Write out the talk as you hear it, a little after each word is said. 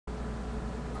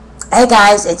Hey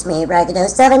guys, it's me,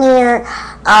 Raggado7 here.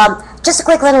 Just a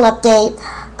quick little update.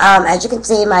 As you can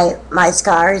see, my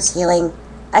scar is healing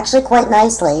actually quite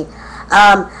nicely.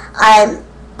 I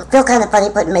feel kind of funny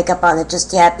putting makeup on it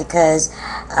just yet because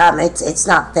it's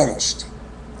not finished.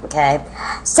 Okay,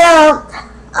 so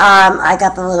I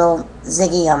got the little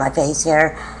ziggy on my face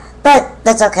here, but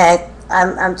that's okay.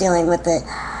 I'm dealing with it.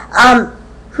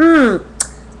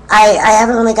 I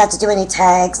haven't really got to do any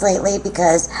tags lately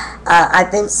because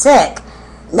I've been sick.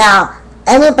 Now,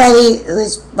 anybody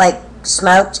who's like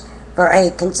smoked for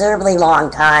a considerably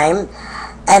long time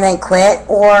and then quit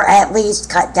or at least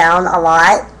cut down a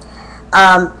lot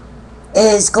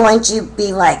is going to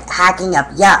be like hacking up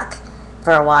yuck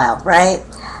for a while, right?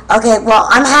 Okay, well,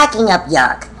 I'm hacking up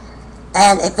yuck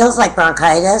and it feels like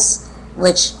bronchitis,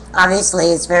 which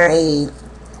obviously is very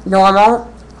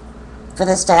normal for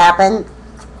this to happen.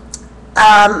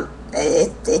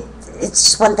 It's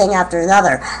just one thing after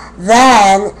another.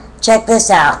 Then, check this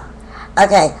out.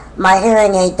 Okay, my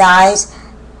hearing aid dies,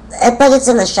 but it's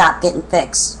in the shop getting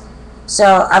fixed.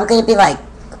 So, I'm going to be like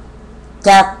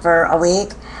deaf for a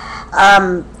week.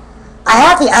 I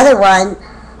have the other one,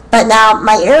 but now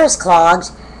my ear is clogged,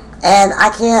 and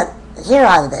I can't hear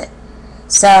out of it.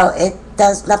 So, it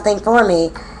does nothing for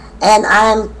me. And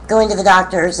I'm going to the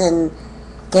doctors and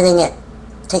getting it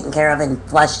taken care of and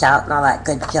flushed out and all that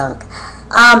good junk.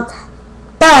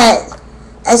 But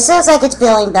as soon as I get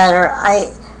feeling better,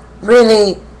 I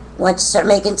really want to start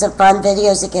making some fun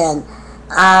videos again.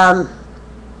 I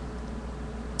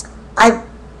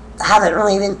haven't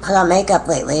really even put on makeup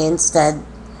lately instead,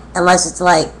 unless it's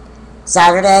like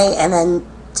Saturday and then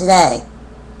today.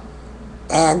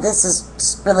 And this is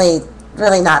just really,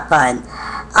 really not fun.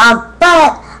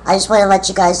 But I just want to let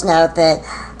you guys know that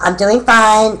I'm doing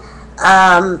fine.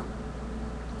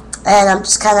 And I'm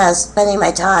just kind of spending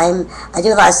my time. I do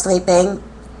a lot of sleeping,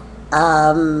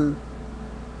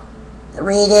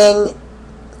 reading.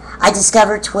 I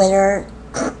discovered Twitter.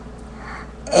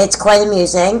 It's quite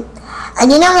amusing.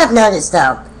 And you know what I've noticed,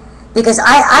 though? Because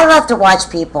I love to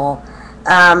watch people.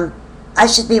 I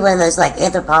should be one of those, like,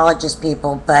 anthropologist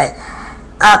people, but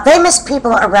famous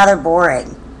people are rather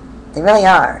boring. They really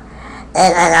are.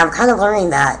 And I'm kind of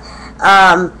learning that.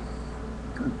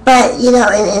 But, you know,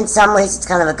 in some ways it's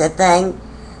kind of a good thing,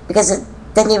 because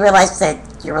then you realize that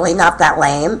you're really not that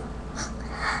lame,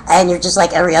 and you're just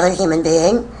like every other human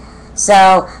being.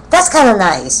 So, that's kind of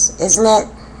nice, isn't it?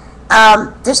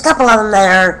 There's a couple of them that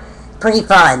are pretty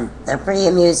fun. They're pretty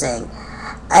amusing.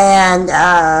 And,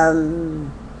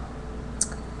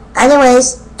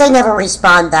 anyways, they never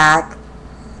respond back.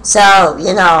 So,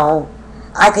 you know,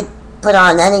 I could put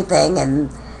on anything, and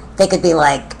they could be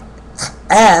like,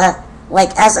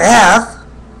 like as if.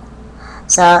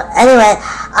 So anyway,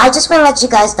 I just want to let you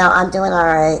guys know I'm doing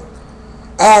alright.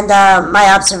 And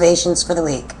my observations for the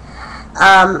week.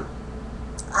 I'm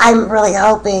really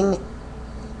hoping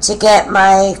to get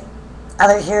my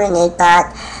other hearing aid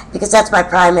back, because that's my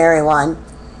primary one.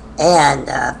 And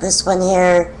this one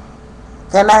here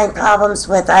that I'm having problems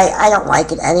with, I don't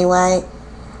like it anyway.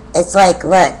 It's like,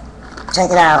 look,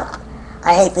 check it out.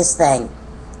 I hate this thing.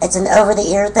 It's an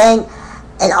over-the-ear thing.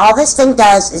 And all this thing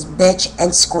does is bitch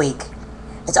and squeak.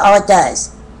 That's all it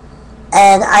does.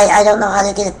 And I don't know how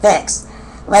to get it fixed.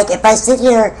 Like, if I sit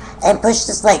here and push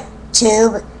this, like,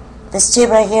 this tube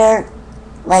right here,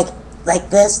 like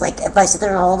this, like, if I sit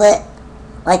there and hold it,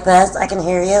 like this, I can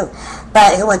hear you.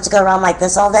 But who wants to go around like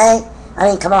this all day? I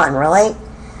mean, come on, really?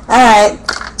 Alright,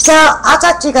 so I'll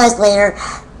talk to you guys later.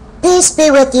 Peace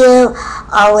be with you,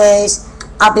 always.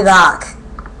 I'll be back.